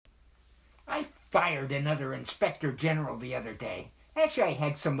fired another inspector general the other day. Actually, I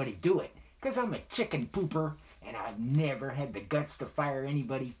had somebody do it, because I'm a chicken pooper, and I've never had the guts to fire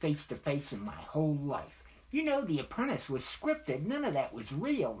anybody face to face in my whole life. You know, The Apprentice was scripted. None of that was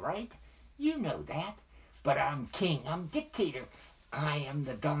real, right? You know that. But I'm king. I'm dictator. I am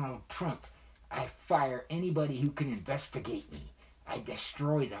the Donald Trump. I fire anybody who can investigate me. I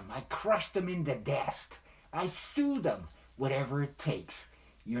destroy them. I crush them into dust. I sue them. Whatever it takes.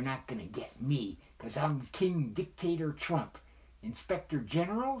 You're not going to get me, because I'm King Dictator Trump. Inspector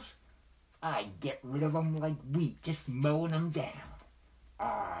Generals? I get rid of them like wheat, just mowing them down.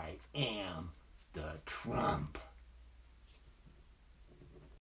 I am the Trump.